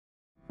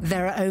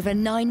There are over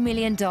 9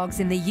 million dogs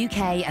in the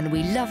UK and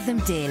we love them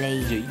dearly.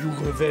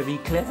 You're a very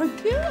clever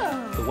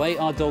girl. The way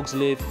our dogs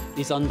live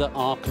is under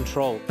our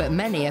control. But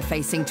many are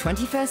facing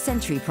 21st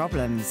century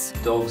problems.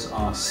 Dogs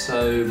are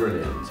so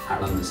brilliant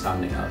at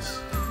understanding us,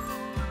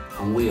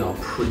 and we are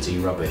pretty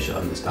rubbish at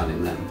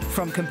understanding them.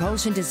 From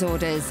compulsion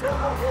disorders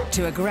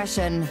to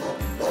aggression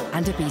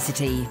and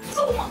obesity.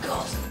 Oh my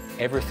God!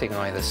 Everything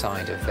either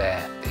side of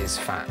there is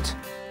fat.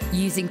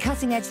 Using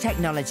cutting-edge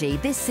technology,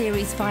 this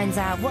series finds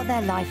out what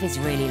their life is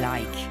really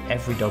like.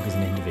 Every dog is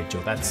an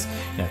individual. That's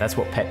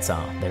what pets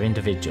are. They're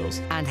individuals.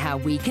 And how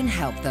we can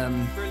help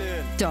them.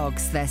 Brilliant.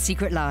 Dogs, Their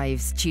Secret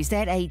Lives,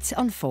 Tuesday at 8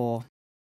 on 4.